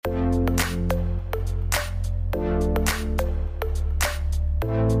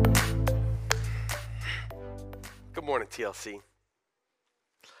morning, TLC.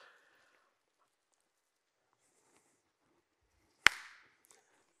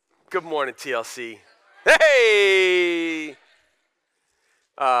 Good morning, TLC. Hey!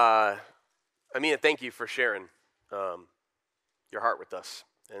 Amina, thank you for sharing your heart with us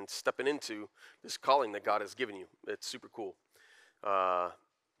and stepping into this calling that God has given you. It's super cool.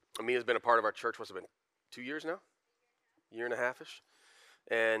 Amina's been a part of our church, what's it been, 2 years now? Year and a half-ish?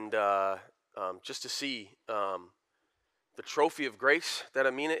 And just to see the trophy of grace that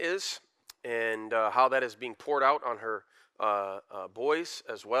Amina is and how that is being poured out on her boys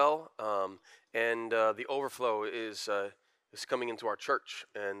as well, and the overflow is coming into our church,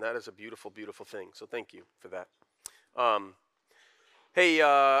 and that is a beautiful, beautiful thing. So thank you for that. Hey,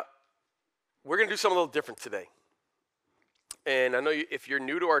 we're going to do something a little different today. And I know if you're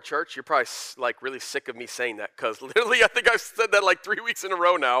new to our church, you're probably like really sick of me saying that, because literally I think I've said that like 3 weeks in a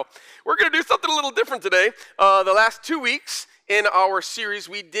row now. We're going to do something a little different today. The last 2 weeks in our series,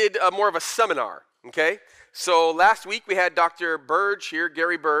 we did more of a seminar, okay? So last week we had Dr. Burge here,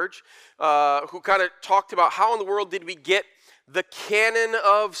 Gary Burge, who kind of talked about how in the world did we get the canon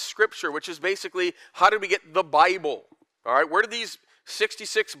of Scripture, which is basically how did we get the Bible, all right? Where did these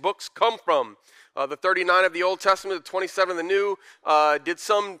 66 books come from? The 39 of the Old Testament, the 27 of the New. Did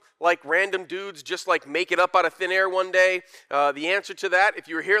some like random dudes just like make it up out of thin air one day? The answer to that, if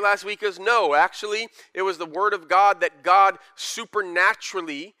you were here last week, is no. Actually, it was the Word of God that God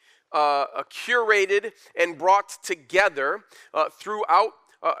supernaturally curated and brought together throughout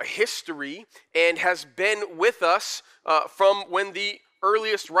history, and has been with us from when the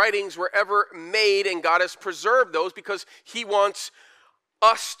earliest writings were ever made, and God has preserved those because He wants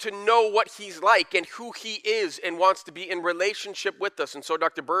us to know what He's like and who He is, and wants to be in relationship with us. And so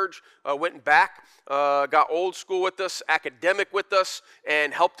Dr. Burge went back, got old school with us, academic with us,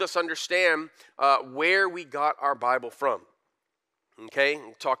 and helped us understand where we got our Bible from. Okay,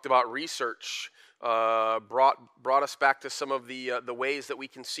 we talked about research, brought us back to some of the ways that we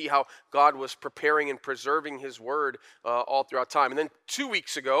can see how God was preparing and preserving His Word all throughout time. And then 2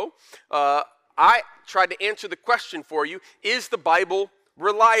 weeks ago, I tried to answer the question for you: is the Bible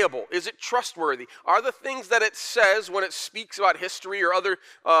reliable? Is it trustworthy? Are the things that it says when it speaks about history or other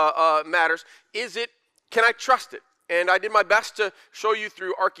matters, can I trust it? And I did my best to show you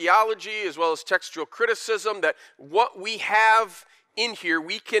through archaeology as well as textual criticism that what we have in here,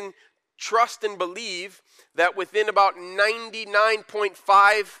 we can trust and believe that within about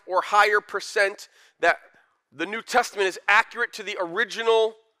 99.5 or higher percent that the New Testament is accurate to the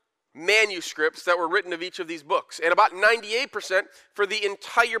original manuscripts that were written of each of these books, and about 98% for the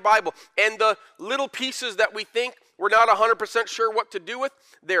entire Bible. And the little pieces that we think we're not 100% sure what to do with,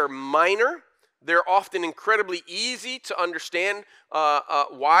 they're minor. They're often incredibly easy to understand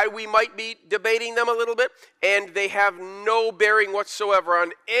why we might be debating them a little bit, and they have no bearing whatsoever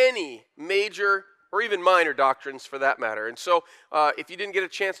on any major or even minor doctrines for that matter. And so if you didn't get a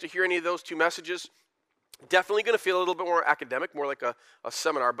chance to hear any of those two messages, definitely going to feel a little bit more academic, more like a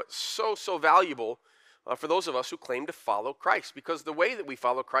seminar, but so valuable for those of us who claim to follow Christ, because the way that we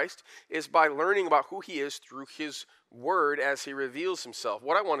follow Christ is by learning about who He is through His Word as He reveals Himself.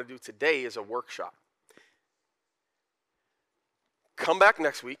 What I want to do today is a workshop. Come back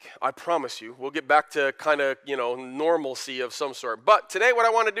next week, I promise you. We'll get back to kind of, normalcy of some sort. But today what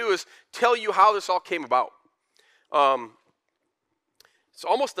I want to do is tell you how this all came about. It's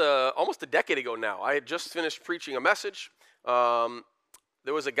almost a decade ago now. I had just finished preaching a message.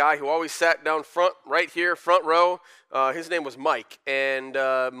 There was a guy who always sat down front, right here, front row. His name was Mike, and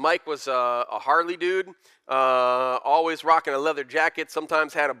Mike was a Harley dude, always rocking a leather jacket,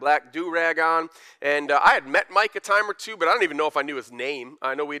 sometimes had a black do-rag on. And I had met Mike a time or two, but I don't even know if I knew his name.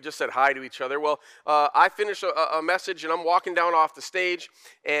 I know we had just said hi to each other. Well, I finished a message, and I'm walking down off the stage,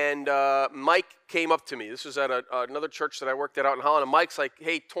 and Mike came up to me. This was at another church that I worked at out in Holland, and Mike's like,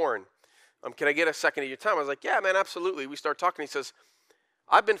 "Hey, Torrin, can I get a second of your time?" I was like, "Yeah, man, absolutely." We start talking. He says,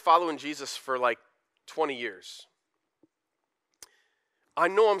 "I've been following Jesus for like 20 years. I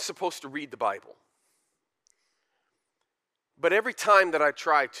know I'm supposed to read the Bible. But every time that I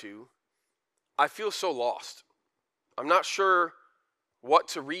try to, I feel so lost. I'm not sure what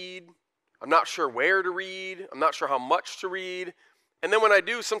to read. I'm not sure where to read. I'm not sure how much to read. And then when I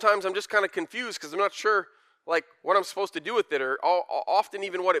do, sometimes I'm just kind of confused because I'm not sure like what I'm supposed to do with it, or often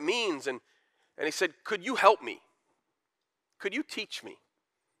even what it means." And he said, "Could you help me? Could you teach me?"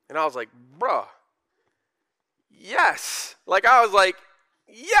 And I was like, "Bruh, yes." Like I was like,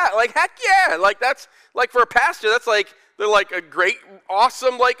 "Yeah, like heck yeah." Like that's like for a pastor, that's like they're like a great,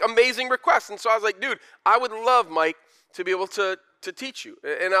 awesome, like amazing request. And so I was like, "Dude, I would love, Mike, to be able to teach you."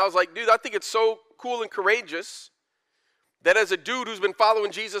 And I was like, "Dude, I think it's so cool and courageous That as a dude who's been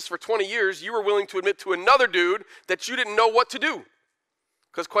following Jesus for 20 years, you were willing to admit to another dude that you didn't know what to do.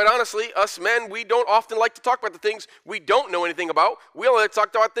 Because quite honestly, us men, we don't often like to talk about the things we don't know anything about. We only like to talk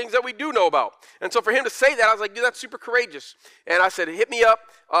about things that we do know about. And so for him to say that, I was like, dude, that's super courageous. And I said, hit me up.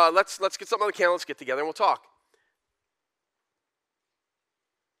 Let's get something on the calendar. Let's get together and we'll talk.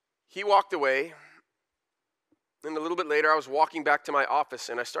 He walked away. And a little bit later, I was walking back to my office,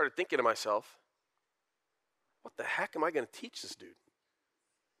 and I started thinking to myself, what the heck am I going to teach this dude?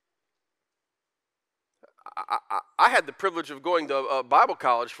 I had the privilege of going to Bible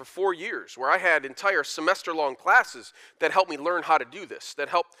college for 4 years, where I had entire semester-long classes that helped me learn how to do this, that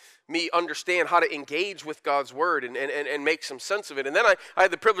helped me understand how to engage with God's Word and make some sense of it. And then I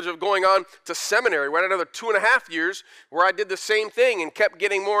had the privilege of going on to seminary, where I had another 2.5 years where I did the same thing and kept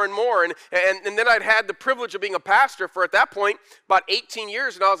getting more and more. And then I'd had the privilege of being a pastor for, at that point, about 18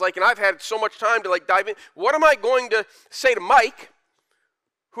 years. And I was like, and I've had so much time to like dive in. What am I going to say to Mike,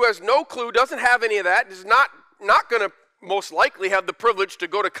 who has no clue, doesn't have any of that, is not going to most likely have the privilege to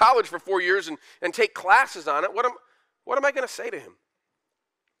go to college for 4 years and take classes on it? What am I going to say to him?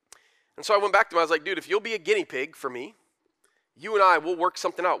 And so I went back to him. I was like, dude, if you'll be a guinea pig for me, you and I will work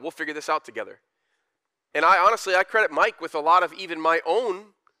something out. We'll figure this out together. And I credit Mike with a lot of even my own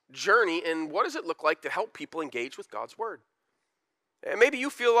journey and what does it look like to help people engage with God's Word. And maybe you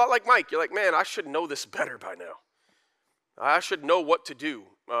feel a lot like Mike. You're like, man, I should know this better by now. I should know what to do,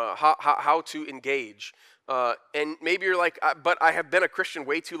 how to engage. And maybe you're like, but I have been a Christian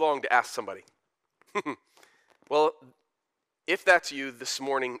way too long to ask somebody. Well, if that's you, this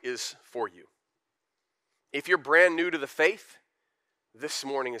morning is for you. If you're brand new to the faith, this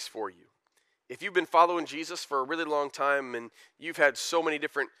morning is for you. If you've been following Jesus for a really long time and you've had so many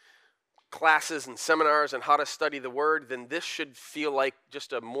different classes and seminars on how to study the Word, then this should feel like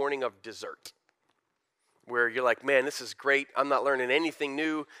just a morning of dessert, where you're like, man, this is great. I'm not learning anything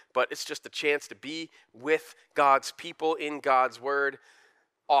new, but it's just a chance to be with God's people in God's Word.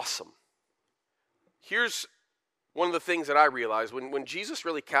 Awesome. Here's one of the things that I realized. When Jesus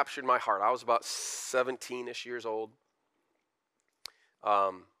really captured my heart, I was about 17-ish years old.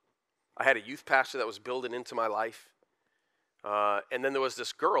 I had a youth pastor that was building into my life. And then there was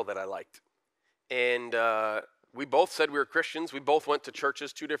this girl that I liked. And we both said we were Christians. We both went to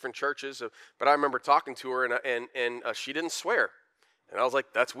churches, 2 different churches. But I remember talking to her, and she didn't swear. And I was like,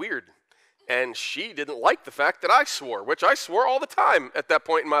 that's weird. And she didn't like the fact that I swore, which I swore all the time at that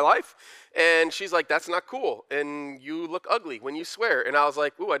point in my life. And she's like, that's not cool. And you look ugly when you swear. And I was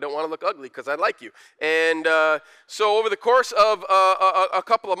like, ooh, I don't want to look ugly because I like you. And so over the course of a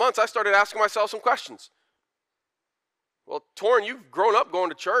couple of months, I started asking myself some questions. Well, Torrin, you've grown up going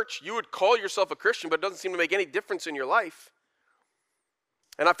to church. You would call yourself a Christian, but it doesn't seem to make any difference in your life.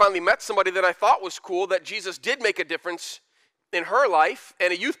 And I finally met somebody that I thought was cool, that Jesus did make a difference in her life,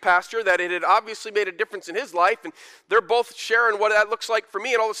 and a youth pastor that it had obviously made a difference in his life, and they're both sharing what that looks like for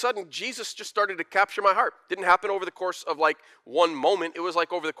me, and all of a sudden, Jesus just started to capture my heart. Didn't happen over the course of like one moment. It was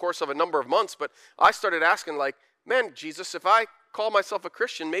like over the course of a number of months, but I started asking like, man, Jesus, if I call myself a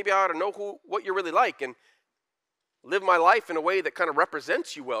Christian, maybe I ought to know what you're really like, and live my life in a way that kind of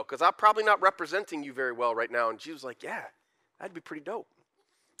represents you well, because I'm probably not representing you very well right now. And Jesus was like, yeah, that'd be pretty dope.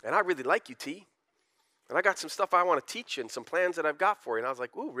 And I really like you, T. And I got some stuff I want to teach you and some plans that I've got for you. And I was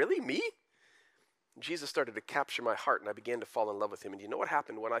like, ooh, really, me? And Jesus started to capture my heart, and I began to fall in love with him. And you know what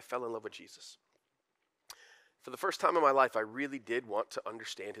happened when I fell in love with Jesus? For the first time in my life, I really did want to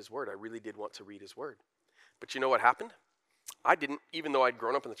understand his Word. I really did want to read his Word. But you know what happened? I didn't, even though I'd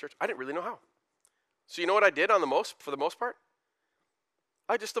grown up in the church, I didn't really know how. So you know what I did for the most part?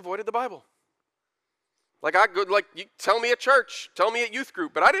 I just avoided the Bible. You tell me at church, tell me at youth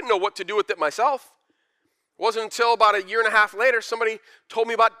group, but I didn't know what to do with it myself. It wasn't until about 1.5 years later somebody told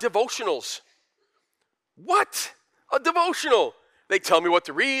me about devotionals. What? A devotional? They tell me what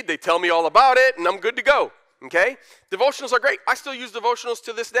to read, they tell me all about it, and I'm good to go, okay? Devotionals are great. I still use devotionals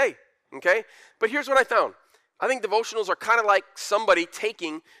to this day, okay? But here's what I found. I think devotionals are kind of like somebody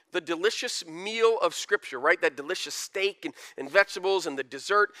taking the delicious meal of Scripture, right? That delicious steak and vegetables and the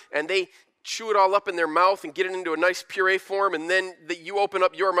dessert, and they chew it all up in their mouth and get it into a nice puree form, and then you open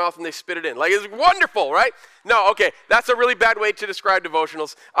up your mouth and they spit it in. Like, it's wonderful, right? No, okay, that's a really bad way to describe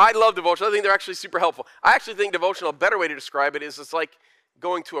devotionals. I love devotionals. I think they're actually super helpful. I actually think devotional, a better way to describe it is it's like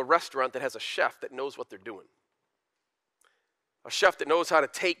going to a restaurant that has a chef that knows what they're doing. A chef that knows how to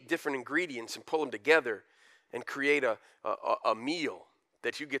take different ingredients and pull them together and create a meal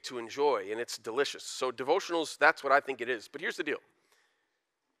that you get to enjoy, and it's delicious. So devotionals, that's what I think it is. But here's the deal.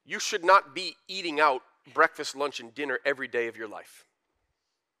 You should not be eating out breakfast, lunch, and dinner every day of your life.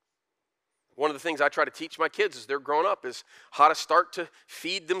 One of the things I try to teach my kids as they're growing up is how to start to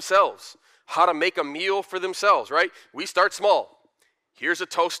feed themselves, how to make a meal for themselves, right? We start small. Here's a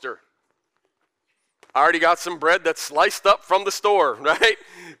toaster. I already got some bread that's sliced up from the store, right?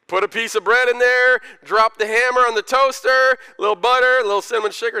 Put a piece of bread in there, drop the hammer on the toaster, a little butter, a little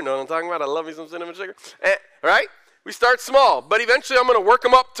cinnamon sugar. Know what I'm talking about? I love me some cinnamon sugar. Right? We start small, but eventually I'm going to work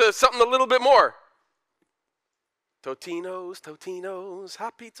them up to something a little bit more. Totino's,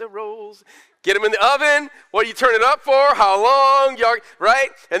 hot pizza rolls. Get them in the oven. What do you turn it up for? How long? Right?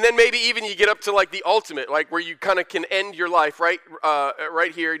 And then maybe even you get up to like the ultimate, like where you kind of can end your life, right?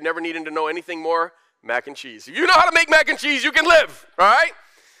 Right here, never needing to know anything more. Mac and cheese. If you know how to make mac and cheese, you can live, all right?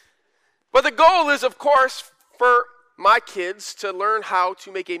 But the goal is, of course, for my kids to learn how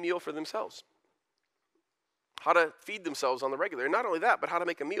to make a meal for themselves, how to feed themselves on the regular. And not only that, but how to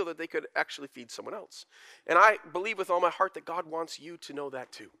make a meal that they could actually feed someone else. And I believe with all my heart that God wants you to know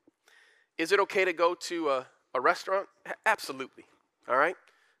that too. Is it okay to go to a restaurant? Absolutely, all right?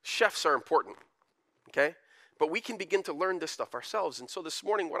 Chefs are important, okay? But we can begin to learn this stuff ourselves. And so this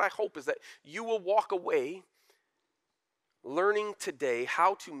morning, what I hope is that you will walk away learning today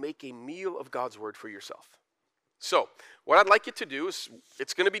how to make a meal of God's word for yourself. So what I'd like you to do is,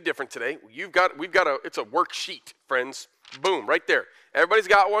 it's going to be different today. It's a worksheet, friends. Boom, right there. Everybody's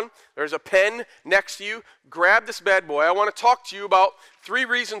got one. There's a pen next to you. Grab this bad boy. I want to talk to you about 3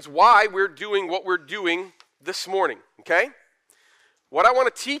 reasons why we're doing what we're doing this morning, okay? What I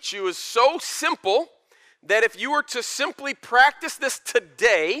want to teach you is so simple that if you were to simply practice this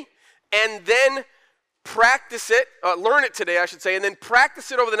today and then practice it, learn it today, I should say, and then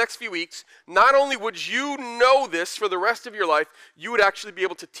practice it over the next few weeks, not only would you know this for the rest of your life, you would actually be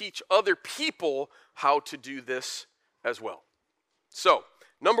able to teach other people how to do this as well. So,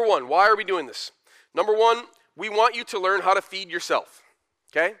 number 1, why are we doing this? Number 1, we want you to learn how to feed yourself,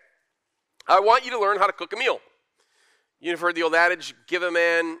 okay? I want you to learn how to cook a meal. You've heard the old adage, give a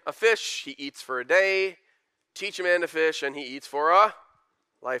man a fish, he eats for a day. Teach a man to fish, and he eats for a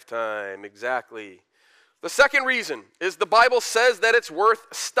lifetime. Exactly. The second reason is the Bible says that it's worth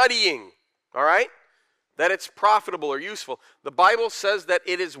studying, all right? That it's profitable or useful. The Bible says that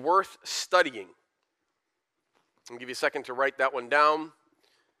it is worth studying. I'll give you a second to write that one down.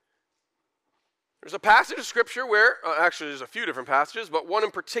 There's a passage of Scripture where, actually there's a few different passages, but one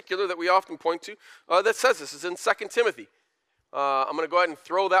in particular that we often point to that says this. It's in 2 Timothy. I'm going to go ahead and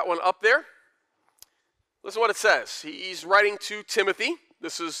throw that one up there. Listen to what it says. He's writing to Timothy.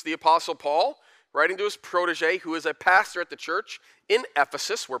 This is the Apostle Paul writing to his protege, who is a pastor at the church in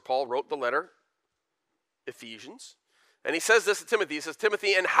Ephesus, where Paul wrote the letter, Ephesians. And he says this to Timothy. He says,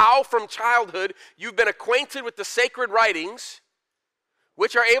 Timothy, and how from childhood you've been acquainted with the sacred writings,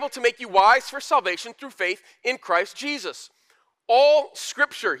 which are able to make you wise for salvation through faith in Christ Jesus. All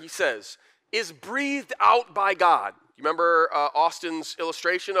Scripture, he says, is breathed out by God. You remember Austin's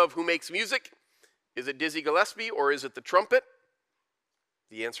illustration of who makes music? Is it Dizzy Gillespie or is it the trumpet?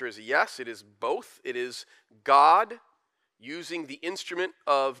 The answer is yes, it is both. It is God using the instrument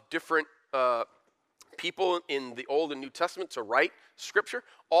of different people in the Old and New Testament to write Scripture.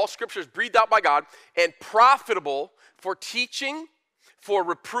 All Scripture is breathed out by God and profitable for teaching, for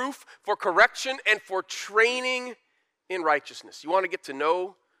reproof, for correction, and for training in righteousness. You want to get to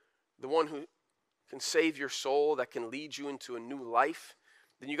know the one who can save your soul, that can lead you into a new life,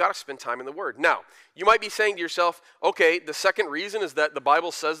 then you got to spend time in the Word. Now, you might be saying to yourself, okay, the second reason is that the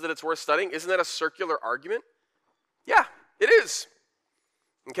Bible says that it's worth studying. Isn't that a circular argument? Yeah, it is.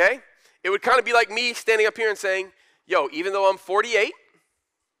 Okay? It would kind of be like me standing up here and saying, yo, even though I'm 48,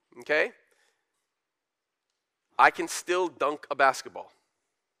 okay, I can still dunk a basketball.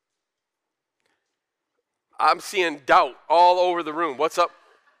 I'm seeing doubt all over the room. What's up?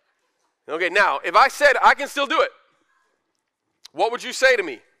 Okay, now, if I said I can still do it, what would you say to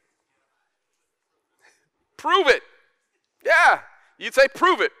me? Prove it. Yeah, you'd say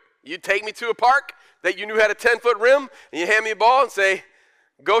prove it. You'd take me to a park that you knew had a 10-foot rim, and you hand me a ball and say,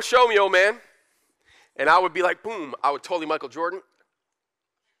 go show me, old man. And I would be like, boom, I would totally Michael Jordan,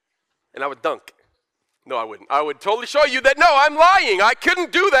 and I would dunk. No, I wouldn't. I would totally show you that, no, I'm lying. I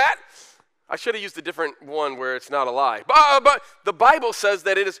couldn't do that. I should have used a different one where it's not a lie. But the Bible says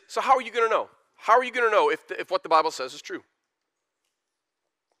that it is. So how are you going to know? How are you going to know if what the Bible says is true?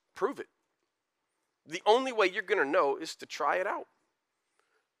 Prove it. The only way you're going to know is to try it out.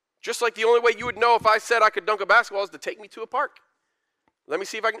 Just like the only way you would know if I said I could dunk a basketball is to take me to a park. Let me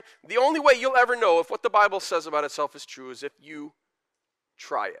see if I can. The only way you'll ever know if what the Bible says about itself is true is if you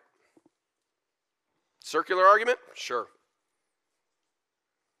try it. Circular argument? Sure.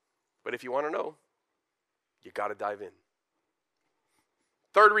 But if you want to know, you got to dive in.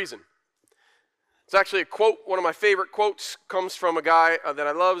 Third reason. It's actually a quote. One of my favorite quotes comes from a guy that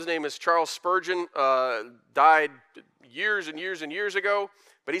I love. His name is Charles Spurgeon. Died years and years and years ago.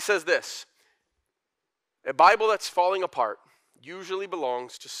 But he says this: a Bible that's falling apart usually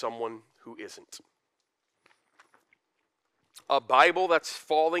belongs to someone who isn't. A Bible that's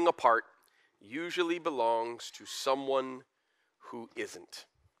falling apart usually belongs to someone who isn't.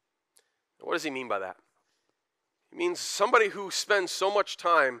 What does he mean by that? It means somebody who spends so much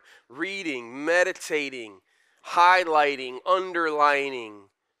time reading, meditating, highlighting, underlining,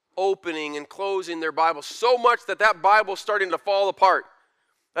 opening and closing their Bible so much that that Bible's starting to fall apart,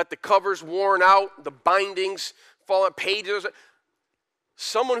 that the cover's worn out, the bindings fall out, pages.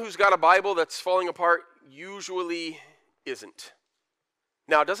 Someone who's got a Bible that's falling apart usually isn't.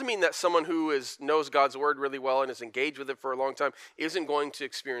 Now, it doesn't mean that someone who knows God's word really well and is engaged with it for a long time isn't going to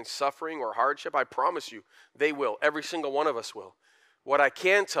experience suffering or hardship. I promise you, they will. Every single one of us will. What I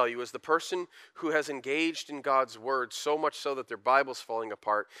can tell you is the person who has engaged in God's word so much so that their Bible's falling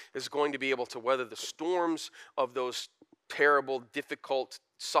apart is going to be able to weather the storms of those terrible, difficult,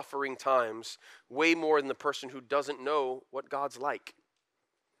 suffering times way more than the person who doesn't know what God's like,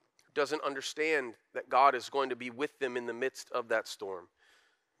 doesn't understand that God is going to be with them in the midst of that storm.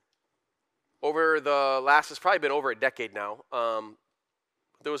 Over the last, it's probably been over a decade now,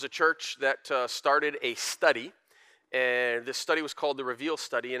 there was a church that started a study, and this study was called the Reveal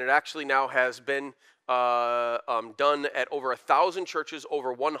Study, and it actually now has been done at over 1,000 churches.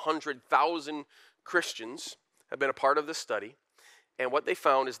 Over 100,000 Christians have been a part of this study. And what they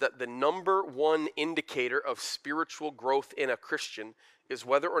found is that the number one indicator of spiritual growth in a Christian is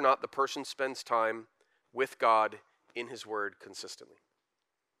whether or not the person spends time with God in his word consistently.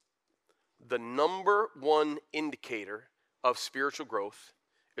 The number one indicator of spiritual growth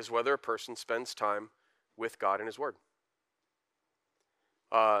is whether a person spends time with God in his word.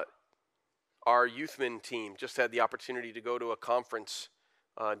 Our youthman team just had the opportunity to go to a conference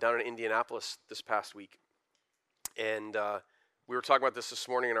down in Indianapolis this past week. And we were talking about this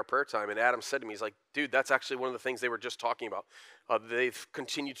morning in our prayer time, and Adam said to me, he's like, dude, that's actually one of the things they were just talking about. They've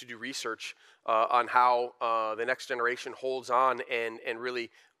continued to do research on how the next generation holds on and really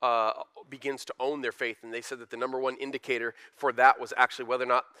begins to own their faith. And they said that the number one indicator for that was actually whether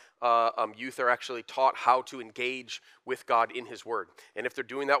or not youth are actually taught how to engage with God in his word. And if they're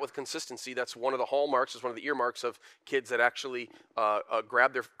doing that with consistency, that's one of the hallmarks, is one of the earmarks of kids that actually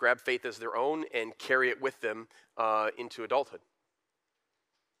grab faith as their own and carry it with them into adulthood.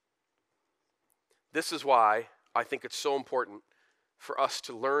 This is why I think it's so important for us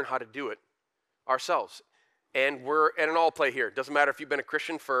to learn how to do it ourselves. And we're at an all play here. It doesn't matter if you've been a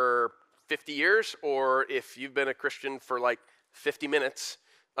Christian for 50 years or if you've been a Christian for like 50 minutes.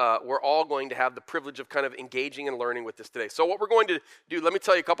 We're all going to have the privilege of kind of engaging and learning with this today. So what we're going to do, let me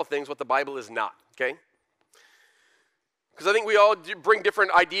tell you a couple things what the Bible is not, okay? Because I think we all bring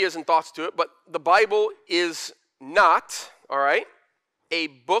different ideas and thoughts to it, but the Bible is not, all right, a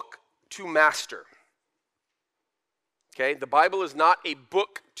book to master. Okay, the Bible is not a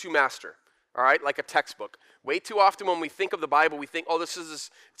book to master, all right, like a textbook. Way too often when we think of the Bible, we think, oh, it's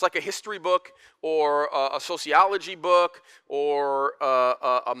like a history book or a sociology book or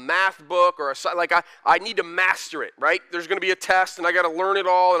a math book or I need to master it, right? There's going to be a test and I got to learn it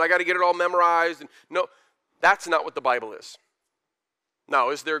all and I got to get it all memorized. And no, that's not what the Bible is. Now,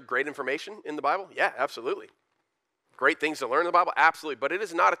 is there great information in the Bible? Yeah, absolutely. Great things to learn in the Bible? Absolutely. But it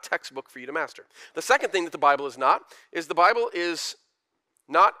is not a textbook for you to master. The second thing that the Bible is not is the Bible is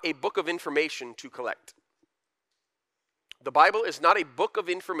not a book of information to collect. The Bible is not a book of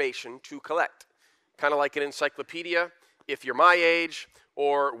information to collect. Kind of like an encyclopedia if you're my age,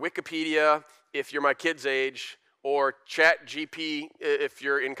 or Wikipedia if you're my kid's age, or ChatGPT if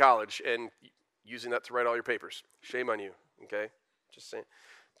you're in college and using that to write all your papers. Shame on you, okay? Just saying.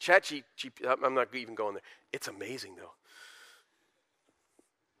 ChatGPT, I'm not even going there. It's amazing, though.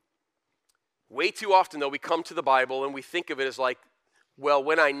 Way too often, though, we come to the Bible and we think of it as like, well,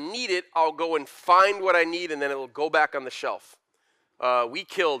 when I need it, I'll go and find what I need, and then it'll go back on the shelf. We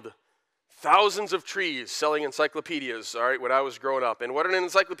killed thousands of trees selling encyclopedias, all right, when I was growing up. And what did an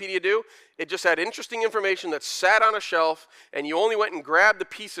encyclopedia do? It just had interesting information that sat on a shelf, and you only went and grabbed a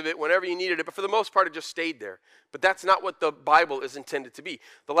piece of it whenever you needed it, but for the most part, it just stayed there. But that's not what the Bible is intended to be.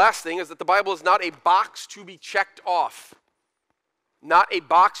 The last thing is that the Bible is not a box to be checked off. Not a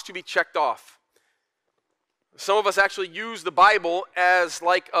box to be checked off. Some of us actually use the Bible as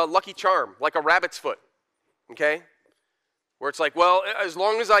like a lucky charm, like a rabbit's foot, okay? Where it's like, well, as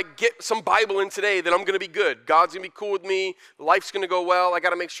long as I get some Bible in today, then I'm going to be good. God's going to be cool with me. Life's going to go well. I got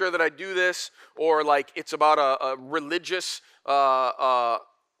to make sure that I do this. Or like it's about a religious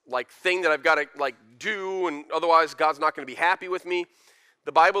thing that I've got to do, and otherwise God's not going to be happy with me.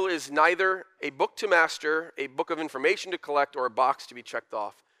 The Bible is neither a book to master, a book of information to collect, or a box to be checked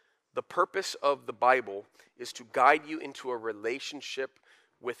off. The purpose of the Bible is to guide you into a relationship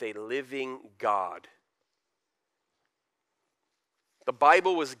with a living God. The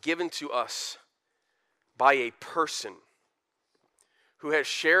Bible was given to us by a person who has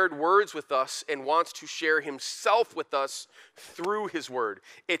shared words with us and wants to share himself with us through his word.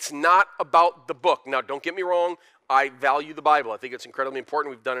 It's not about the book. Now, don't get me wrong. I value the Bible. I think it's incredibly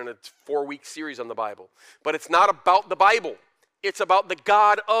important. We've done a 4-week series on the Bible. But it's not about the Bible. It's about the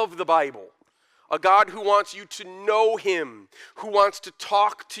God of the Bible. A God who wants you to know him, who wants to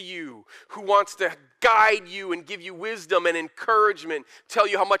talk to you, who wants to guide you and give you wisdom and encouragement, tell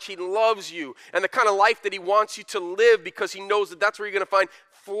you how much he loves you, and the kind of life that he wants you to live because he knows that that's where you're going to find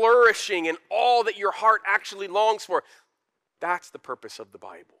flourishing and all that your heart actually longs for. That's the purpose of the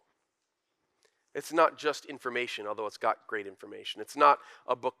Bible. It's not just information, although it's got great information. It's not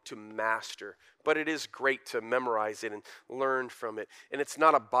a book to master, but it is great to memorize it and learn from it. And it's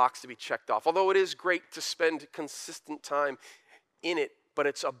not a box to be checked off, although it is great to spend consistent time in it, but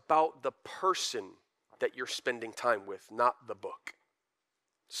it's about the person that you're spending time with, not the book.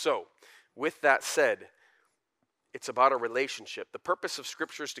 So, with that said, it's about a relationship. The purpose of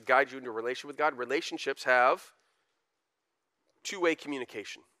Scripture is to guide you into a relationship with God. Relationships have two-way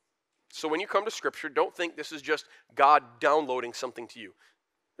communication. So when you come to Scripture, don't think this is just God downloading something to you.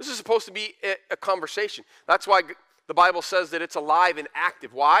 This is supposed to be a conversation. That's why the Bible says that it's alive and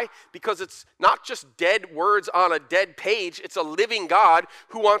active. Why? Because it's not just dead words on a dead page. It's a living God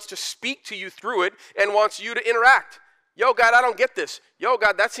who wants to speak to you through it and wants you to interact. Yo, God, I don't get this. Yo,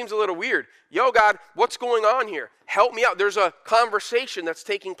 God, that seems a little weird. Yo, God, what's going on here? Help me out. There's a conversation that's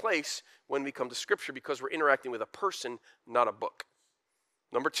taking place when we come to Scripture because we're interacting with a person, not a book.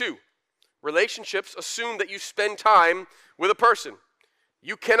 Number 2. Relationships assume that you spend time with a person.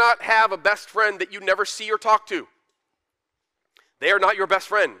 You cannot have a best friend that you never see or talk to. They are not your best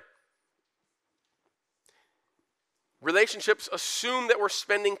friend. Relationships assume that we're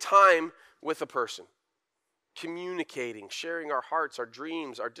spending time with a person, communicating, sharing our hearts, our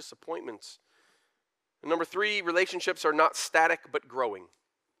dreams, our disappointments. And number 3, relationships are not static but growing.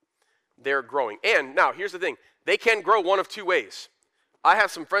 They're growing. And now, here's the thing. They can grow one of 2 ways. I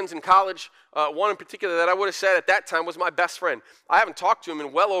have some friends in college, one in particular that I would have said at that time was my best friend. I haven't talked to him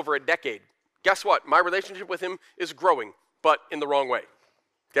in well over a decade. Guess what? My relationship with him is growing, but in the wrong way.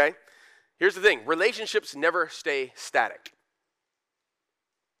 Okay? Here's the thing. Relationships never stay static.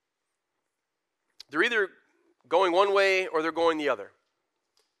 They're either going one way or they're going the other.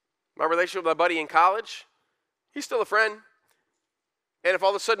 My relationship with my buddy in college, he's still a friend. And if all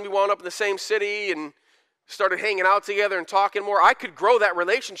of a sudden we wound up in the same city and started hanging out together and talking more, I could grow that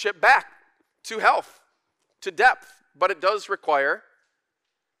relationship back to health, to depth. But it does require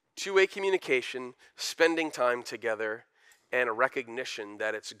two-way communication, spending time together, and a recognition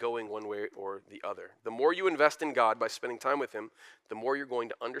that it's going one way or the other. The more you invest in God by spending time with him, the more you're going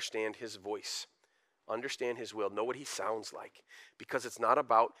to understand his voice, understand his will, know what he sounds like. Because it's not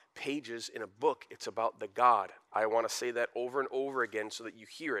about pages in a book, it's about the God. I want to say that over and over again so that you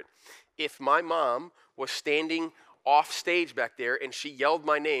hear it. If my mom was standing off stage back there and she yelled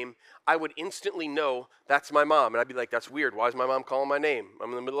my name, I would instantly know that's my mom. And I'd be like, that's weird. Why is my mom calling my name? I'm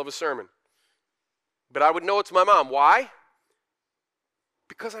in the middle of a sermon. But I would know it's my mom. Why?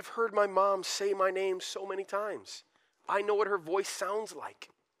 Because I've heard my mom say my name so many times. I know what her voice sounds like.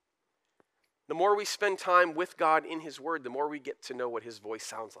 The more we spend time with God in his word, the more we get to know what his voice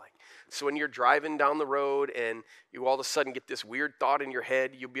sounds like. So when you're driving down the road and you all of a sudden get this weird thought in your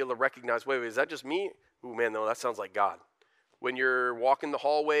head, you'll be able to recognize, wait, is that just me? Ooh, man, no, that sounds like God. When you're walking the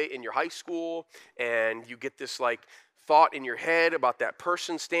hallway in your high school and you get this thought in your head about that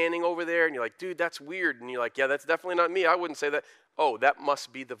person standing over there and you're like, dude, that's weird. And you're like, yeah, that's definitely not me. I wouldn't say that. Oh, that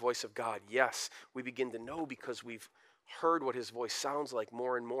must be the voice of God. Yes, we begin to know because we've heard what his voice sounds like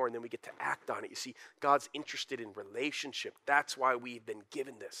more and more, and then we get to act on it. You see, God's interested in relationship. That's why we've been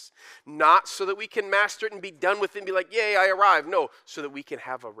given this. Not so that we can master it and be done with it and be like, yay, I arrived. No, so that we can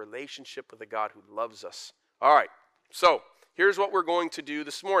have a relationship with a God who loves us. All right, so here's what we're going to do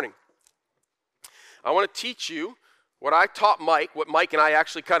this morning. I want to teach you what I taught Mike, what Mike and I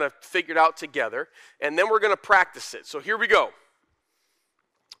actually kind of figured out together, and then we're going to practice it. So here we go.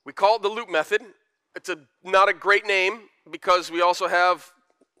 We call it the loop method. It's not a great name because we also have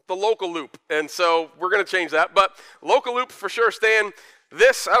the local loop, and so we're going to change that. But local loop for sure, Stan.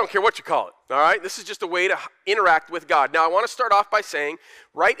 This, I don't care what you call it, all right? This is just a way to interact with God. Now, I want to start off by saying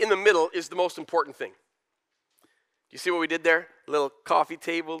right in the middle is the most important thing. You see what we did there? A little coffee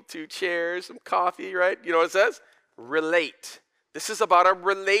table, 2 chairs, some coffee, right? You know what it says? Relate. This is about a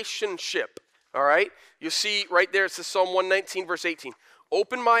relationship, all right? You see right there, it says Psalm 119, verse 18.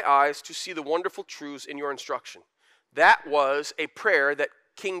 Open my eyes to see the wonderful truths in your instruction. That was a prayer that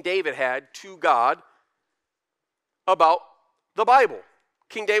King David had to God about the Bible.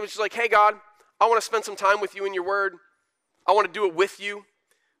 King David's just like, hey, God, I want to spend some time with you in your word. I want to do it with you.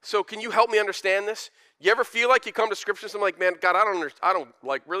 So can you help me understand this? You ever feel like you come to Scripture and I'm like, man, God, I don't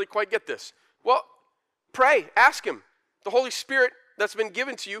like really quite get this. Well, pray, ask him. The Holy Spirit that's been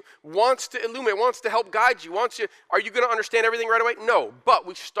given to you wants to illuminate, wants to help guide you, are you going to understand everything right away? No, but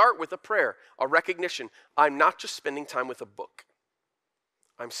we start with a prayer, a recognition. I'm not just spending time with a book.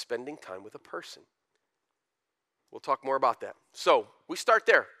 I'm spending time with a person. We'll talk more about that. So we start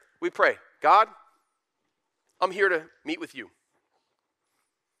there. We pray, God, I'm here to meet with you.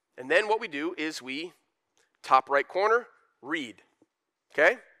 And then what we do is we, top right corner, read.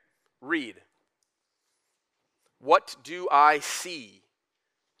 Okay? Read. What do I see?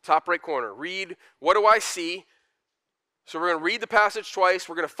 Top right corner, read, what do I see? So we're going to read the passage twice.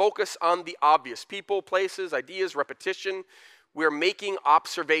 We're going to focus on the obvious. People, places, ideas, repetition. We're making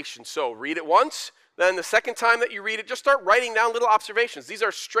observations. So read it once. Then the second time that you read it, just start writing down little observations. These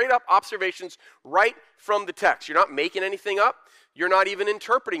are straight up observations right from the text. You're not making anything up. You're not even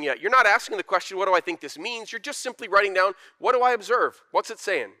interpreting yet. You're not asking the question, what do I think this means? You're just simply writing down, what do I observe? What's it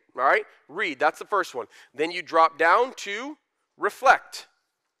saying? All right? Read. That's the first one. Then you drop down to reflect.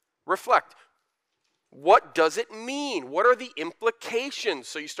 Reflect. What does it mean? What are the implications?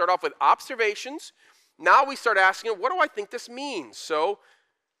 So you start off with observations. Now we start asking, what do I think this means? So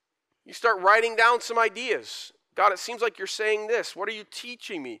you start writing down some ideas. God, it seems like you're saying this. What are you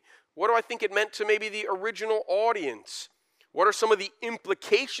teaching me? What do I think it meant to maybe the original audience? What are some of the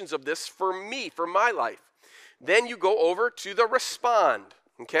implications of this for me, for my life? Then you go over to the respond,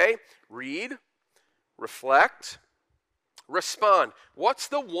 okay? Read, reflect, respond. What's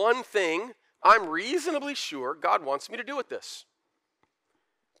the one thing I'm reasonably sure God wants me to do with this?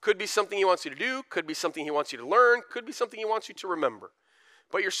 Could be something he wants you to do, could be something he wants you to learn, could be something he wants you to remember.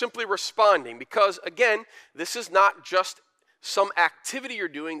 But you're simply responding because, again, this is not just some activity you're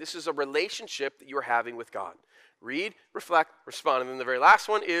doing. This is a relationship that you're having with God. Read, reflect, respond. And then the very last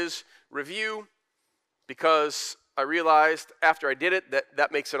one is review, because I realized after I did it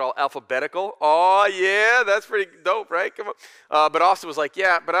that makes it all alphabetical. Oh, yeah, that's pretty dope, right? Come on. But Austin was like,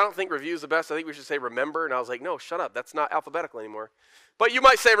 yeah, but I don't think review is the best. I think we should say remember. And I was like, no, shut up. That's not alphabetical anymore. But you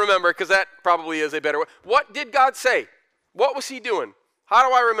might say remember, because that probably is a better way. What did God say? What was he doing? How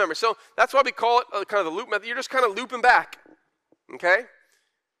do I remember? So that's why we call it kind of the loop method. You're just kind of looping back, okay?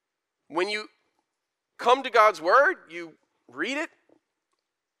 When you come to God's word, you read it,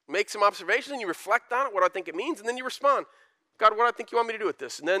 make some observations, and you reflect on it, what I think it means, and then you respond. God, what do I think you want me to do with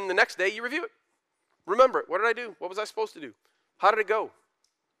this? And then the next day, you review it. Remember it. What did I do? What was I supposed to do? How did it go?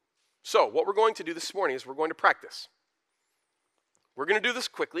 So what we're going to do this morning is we're going to practice. We're going to do this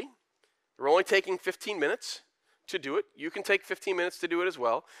quickly. We're only taking 15 minutes to do it. You can take 15 minutes to do it as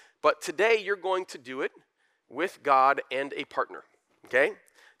well. But today, you're going to do it with God and a partner, okay?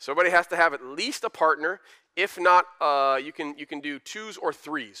 So everybody has to have at least a partner. If not, you can do 2s or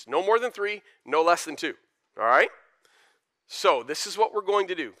 3s. No more than 3, no less than 2, all right? So this is what we're going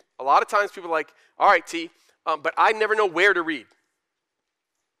to do. A lot of times people are like, all right, T, but I never know where to read.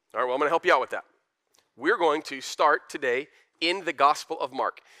 All right, well, I'm going to help you out with that. We're going to start today in the Gospel of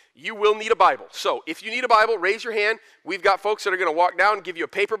Mark. You will need a Bible. So if you need a Bible, raise your hand. We've got folks that are going to walk down and give you a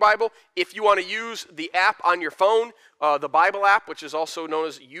paper Bible. If you want to use the app on your phone, the Bible app, which is also known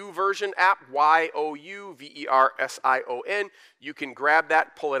as YouVersion app, YouVersion, you can grab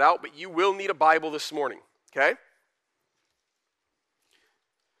that, pull it out, but you will need a Bible this morning, okay?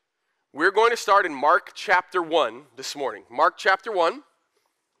 We're going to start in Mark chapter 1 this morning. Mark chapter 1.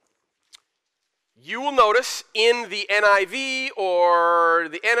 You will notice in the NIV or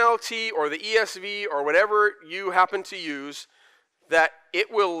the NLT or the ESV or whatever you happen to use that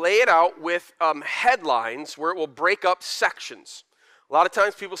it will lay it out with headlines where it will break up sections. A lot of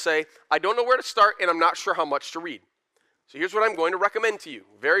times people say, I don't know where to start and I'm not sure how much to read. So here's what I'm going to recommend to you.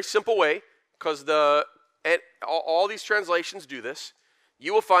 Very simple way, because all these translations do this.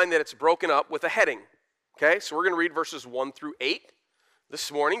 You will find that it's broken up with a heading. Okay, so we're going to read verses 1 through 8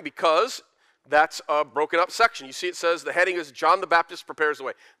 this morning because that's a broken up section. You see it says the heading is John the Baptist prepares the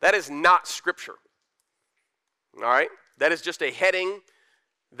way. That is not scripture. All right? That is just a heading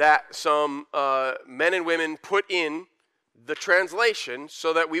that some men and women put in the translation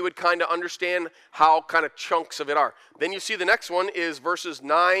so that we would kind of understand how kind of chunks of it are. Then you see the next one is verses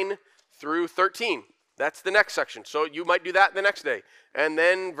 9 through 13. That's the next section. So you might do that the next day. And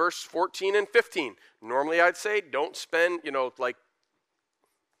then verse 14 and 15. Normally I'd say don't spend, like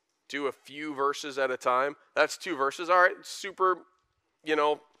do a few verses at a time. That's 2 verses. All right, super,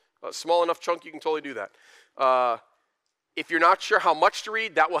 a small enough chunk, you can totally do that. If you're not sure how much to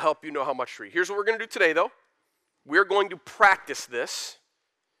read, that will help you know how much to read. Here's what we're going to do today, though. We're going to practice this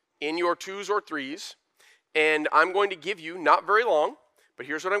in your 2s or 3s. And I'm going to give you, not very long, but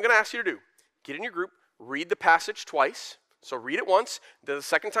here's what I'm going to ask you to do. Get in your group, read the passage twice. So read it once. The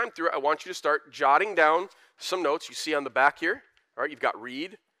second time through it, I want you to start jotting down some notes you see on the back here. All right, you've got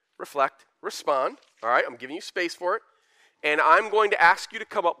read, reflect, respond. All right, I'm giving you space for it. And I'm going to ask you to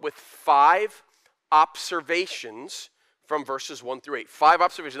come up with 5 observations from verses 1 through 8. 5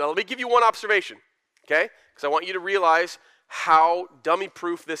 observations. Now let me give you one observation, okay? Because I want you to realize how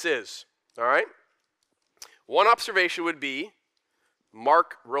dummy-proof this is. All right? One observation would be,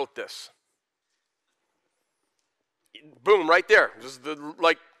 Mark wrote this. Boom, right there.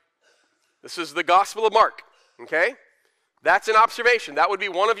 This is the Gospel of Mark, okay? That's an observation. That would be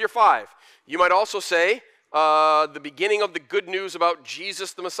one of your 5. You might also say the beginning of the good news about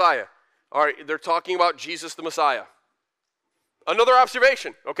Jesus the Messiah. All right, they're talking about Jesus the Messiah. Another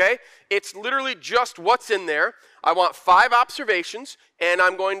observation, okay? It's literally just what's in there. I want 5 observations, and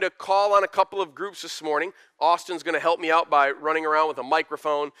I'm going to call on a couple of groups this morning. Austin's going to help me out by running around with a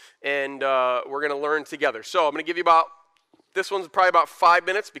microphone, and we're going to learn together. So I'm going to give you this one's probably about 4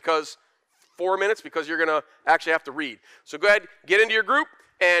 minutes because you're going to actually have to read. So go ahead, get into your group,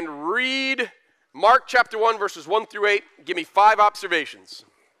 and read Mark chapter 1, verses 1 through 8. Give me 5 observations.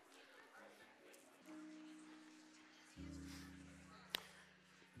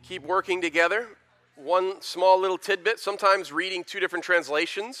 Keep working together. One small little tidbit. Sometimes reading 2 different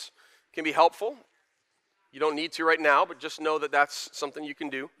translations can be helpful. You don't need to right now, but just know that that's something you can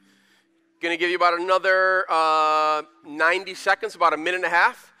do. Going to give you about another 90 seconds, about a minute and a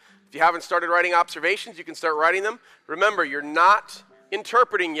half. If you haven't started writing observations, you can start writing them. Remember, you're not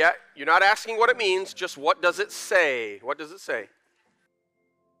interpreting yet. You're not asking what it means, just what does it say? What does it say?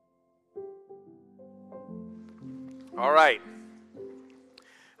 All right.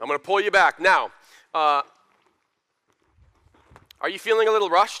 I'm going to pull you back. Now, are you feeling a little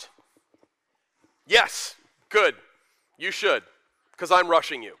rushed? Yes. Good. You should, because I'm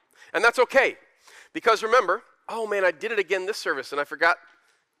rushing you. And that's okay, because remember, oh man, I did it again this service, and I forgot.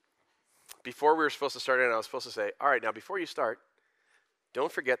 Before we were supposed to start in, I was supposed to say, all right, now before you start,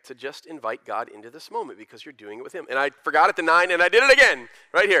 don't forget to just invite God into this moment because you're doing it with him. And I forgot at the 9, and I did it again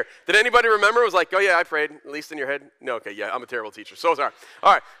right here. Did anybody remember? It was like, oh yeah, I prayed, at least in your head. No, okay, yeah, I'm a terrible teacher. So sorry.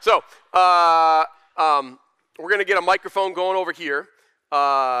 All right, so we're going to get a microphone going over here.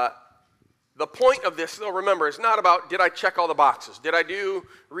 The point of this, though, remember, is not about did I check all the boxes? Did I do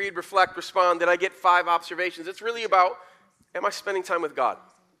read, reflect, respond? Did I get 5 observations? It's really about, am I spending time with God?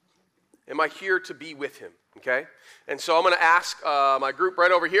 Am I here to be with him? Okay? And so I'm going to ask my group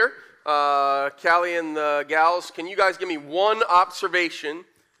right over here, Callie and the gals, can you guys give me one observation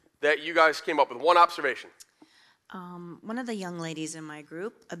that you guys came up with? One observation. One of the young ladies in my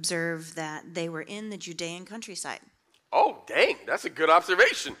group observed that they were in the Judean countryside. Oh, dang, that's a good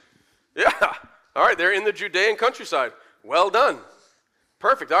observation. Yeah. All right, they're in the Judean countryside. Well done.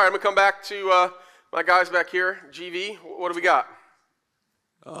 Perfect. All right, I'm going to come back to my guys back here. GV, what do we got?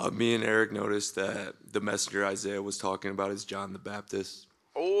 Me and Eric noticed that the messenger Isaiah was talking about is John the Baptist.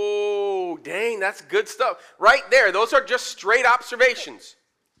 Oh, dang, that's good stuff. Right there, those are just straight observations.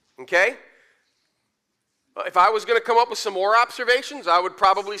 Okay? If I was going to come up with some more observations, I would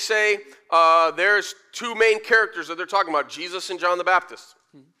probably say there's 2 main characters that they're talking about, Jesus and John the Baptist.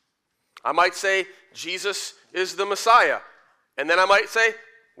 I might say Jesus is the Messiah. And then I might say,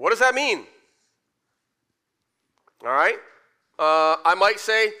 what does that mean? All right? I might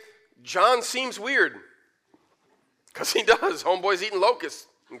say, John seems weird. Because he does. Homeboy's eating locusts.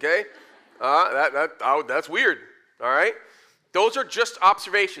 Okay? That's weird. All right? Those are just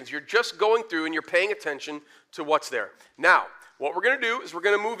observations. You're just going through and you're paying attention to what's there. Now, what we're going to do is we're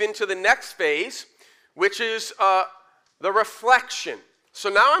going to move into the next phase, which is the reflection. So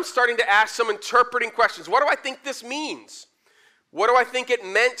now I'm starting to ask some interpreting questions. What do I think this means? What do I think it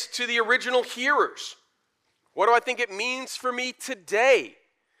meant to the original hearers? What do I think it means for me today?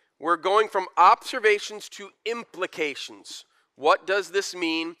 We're going from observations to implications. What does this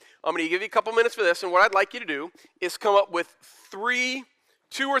mean? I'm going to give you a couple minutes for this, and what I'd like you to do is come up with 2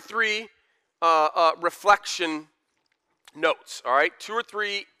 or 3 reflection notes, all right? 2 or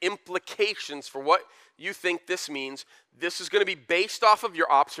 3 implications for what you think this means. This is going to be based off of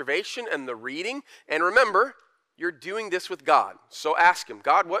your observation and the reading. And remember, you're doing this with God. So ask him,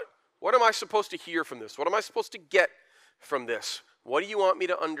 God, What am I supposed to hear from this? What am I supposed to get from this? What do you want me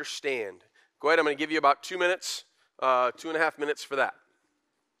to understand? Go ahead, I'm going to give you about 2 minutes, 2.5 minutes for that.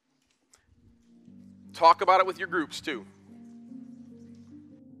 Talk about it with your groups too.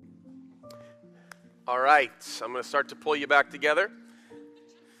 All right, I'm going to start to pull you back together.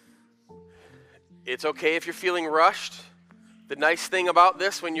 It's okay if you're feeling rushed. The nice thing about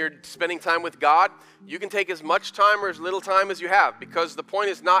this, when you're spending time with God, you can take as much time or as little time as you have, because the point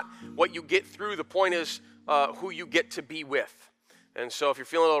is not what you get through, the point is who you get to be with. And so if you're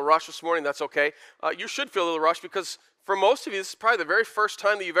feeling a little rushed this morning, that's okay. You should feel a little rushed, because for most of you, this is probably the very first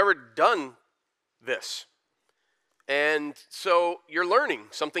time that you've ever done this. And so you're learning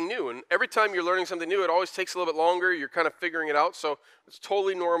something new. And every time you're learning something new, it always takes a little bit longer. You're kind of figuring it out. So it's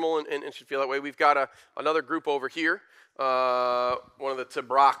totally normal and should feel that way. We've got another group over here. One of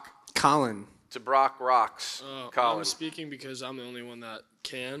the Colin. Tabrock Rocks. Colin. I'm speaking because I'm the only one that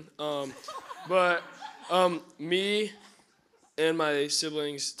can. Me and my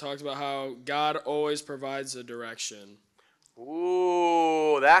siblings talked about how God always provides a direction.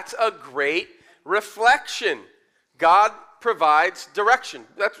 Ooh, that's a great reflection. God provides direction.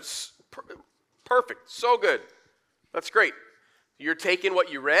 That's perfect. So good. That's great. You're taking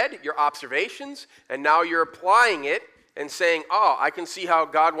what you read, your observations, and now you're applying it and saying, oh, I can see how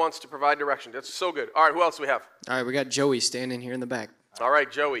God wants to provide direction. That's so good. All right, who else do we have? All right, we got Joey standing here in the back. All right,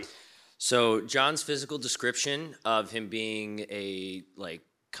 Joey. So John's physical description of him being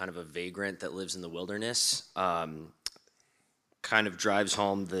kind of a vagrant that lives in the wilderness kind of drives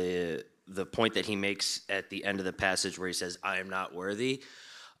home the point that he makes at the end of the passage where he says, I am not worthy.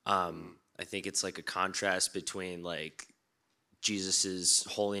 I think it's like a contrast between like Jesus's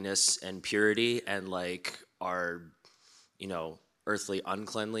holiness and purity and like our, earthly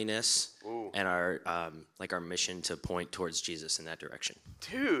uncleanliness. Ooh. And our mission to point towards Jesus in that direction.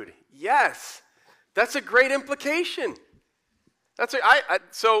 Dude, yes. That's a great implication.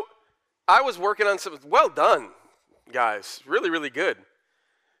 So I was working on something. Well done, guys. Really, really good.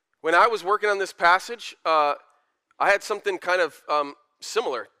 When I was working on this passage, I had something kind of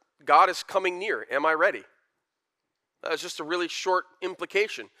similar. God is coming near. Am I ready? That's just a really short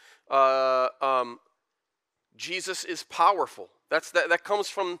implication. Jesus is powerful. That comes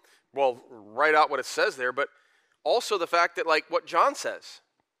from, right out what it says there, but also the fact that, like what John says,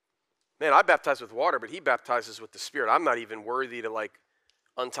 man, I baptize with water, but he baptizes with the Spirit. I'm not even worthy to, like,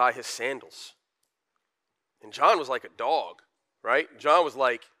 untie his sandals. And John was like a dog, right? John was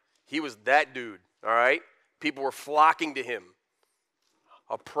like, he was that dude, all right? People were flocking to him.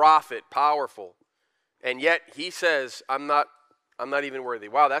 A prophet, powerful. And yet he says, I'm not even worthy.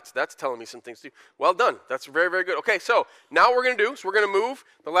 Wow, that's telling me some things too. Well done. That's very, very good. Okay, so now what we're going to do is we're going to move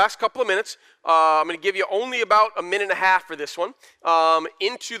the last couple of minutes. I'm going to give you only about a minute and a half for this one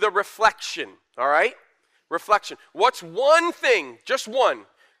into the reflection, all right? Reflection. What's one thing, just one,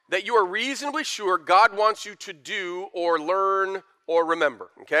 that you are reasonably sure God wants you to do or learn or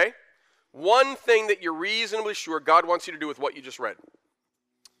remember, okay? One thing that you're reasonably sure God wants you to do with what you just read.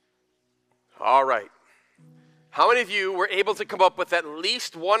 All right. How many of you were able to come up with at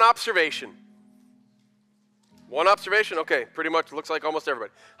least one observation? One observation? Okay, pretty much looks like almost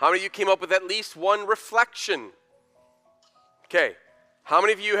everybody. How many of you came up with at least one reflection? Okay. How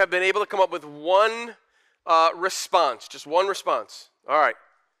many of you have been able to come up with one response? Just one response. All right.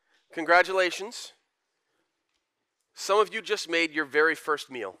 Congratulations. Some of you just made your very first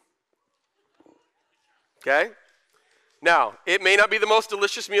meal. Okay? Now, it may not be the most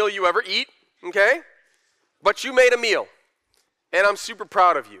delicious meal you ever eat, okay? But you made a meal, and I'm super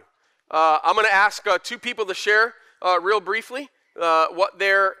proud of you. I'm going to ask two people to share real briefly what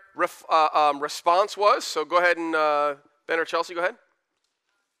their response was. So go ahead and, Ben or Chelsea, go ahead.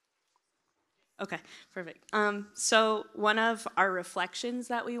 Okay, perfect. So one of our reflections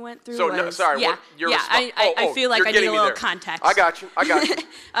that we went through was... No, sorry, I feel like I need a little context. I got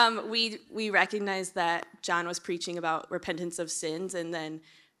you. We recognized that John was preaching about repentance of sins and then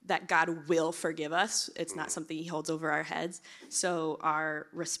that God will forgive us. It's not something he holds over our heads. So our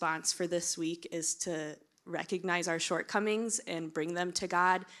response for this week is to recognize our shortcomings and bring them to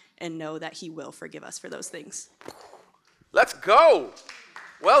God and know that he will forgive us for those things. Let's go.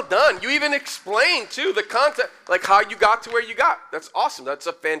 Well done. You even explained, too, the content, like how you got to where you got. That's awesome. That's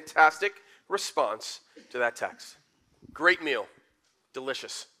a fantastic response to that text. Great meal.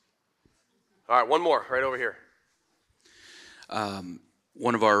 Delicious. All right, one more right over here.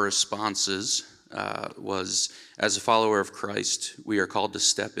 One of our responses was, as a follower of Christ, we are called to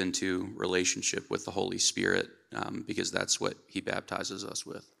step into relationship with the Holy Spirit because that's what he baptizes us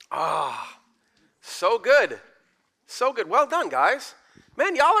with. Ah, so good. So good. Well done, guys.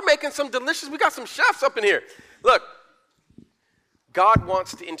 Man, y'all are making some delicious, we got some chefs up in here. Look, God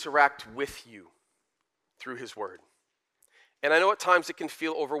wants to interact with you through his word. And I know at times it can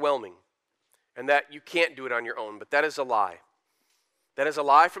feel overwhelming and that you can't do it on your own, but that is a lie. That is a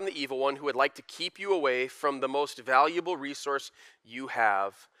lie from the evil one who would like to keep you away from the most valuable resource you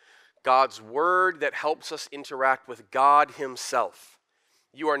have, God's word that helps us interact with God himself.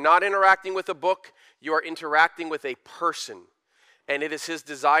 You are not interacting with a book, you are interacting with a person. And it is his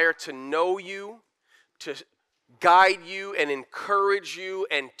desire to know you, to guide you and encourage you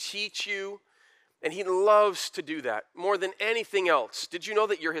and teach you. And he loves to do that more than anything else. Did you know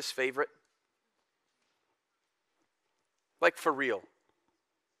that you're his favorite? Like for real.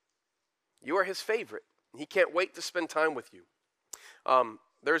 You are his favorite. He can't wait to spend time with you.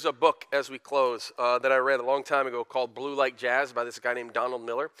 There's a book, as we close, that I read a long time ago called Blue Like Jazz by this guy named Donald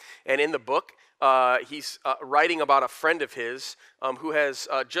Miller. And in the book, he's writing about a friend of his who has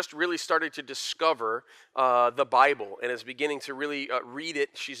just really started to discover the Bible and is beginning to really read it.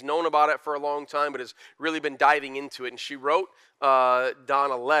 She's known about it for a long time, but has really been diving into it. And she wrote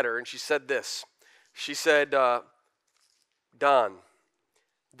Don a letter, and she said this. She said, Don,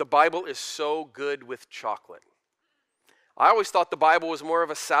 the Bible is so good with chocolate. I always thought the Bible was more of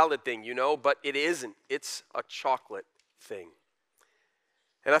a salad thing, you know, but it isn't. It's a chocolate thing.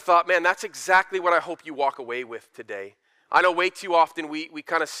 And I thought, man, that's exactly what I hope you walk away with today. I know way too often we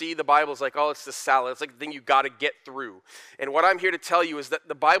kind of see the Bible as like, oh, it's the salad. It's like the thing you got to get through. And what I'm here to tell you is that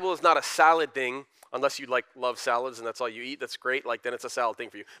the Bible is not a salad thing, unless you love salads and that's all you eat. That's great. Then it's a salad thing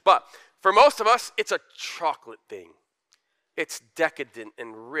for you. But for most of us, it's a chocolate thing. It's decadent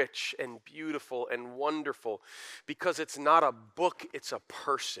and rich and beautiful and wonderful because it's not a book, it's a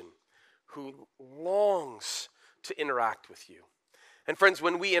person who longs to interact with you. And friends,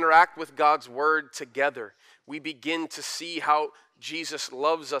 when we interact with God's word together, we begin to see how Jesus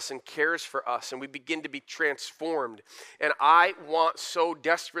loves us and cares for us, and we begin to be transformed. And I want so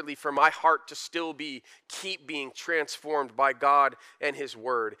desperately for my heart to still keep being transformed by God and his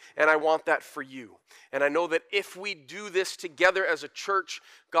word. And I want that for you. And I know that if we do this together as a church,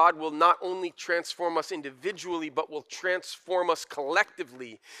 God will not only transform us individually, but will transform us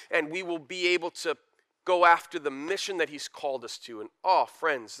collectively, and we will be able to go after the mission that he's called us to. And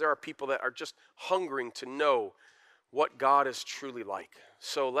friends, there are people that are just hungering to know what God is truly like.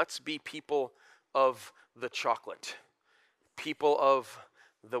 So let's be people of the chocolate, people of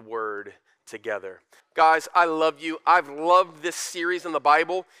the word together. Guys, I love you. I've loved this series on the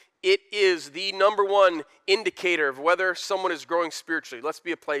Bible. It is the number one indicator of whether someone is growing spiritually. Let's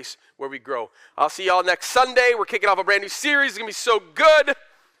be a place where we grow. I'll see y'all next Sunday. We're kicking off a brand new series. It's going to be so good.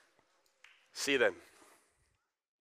 See you then.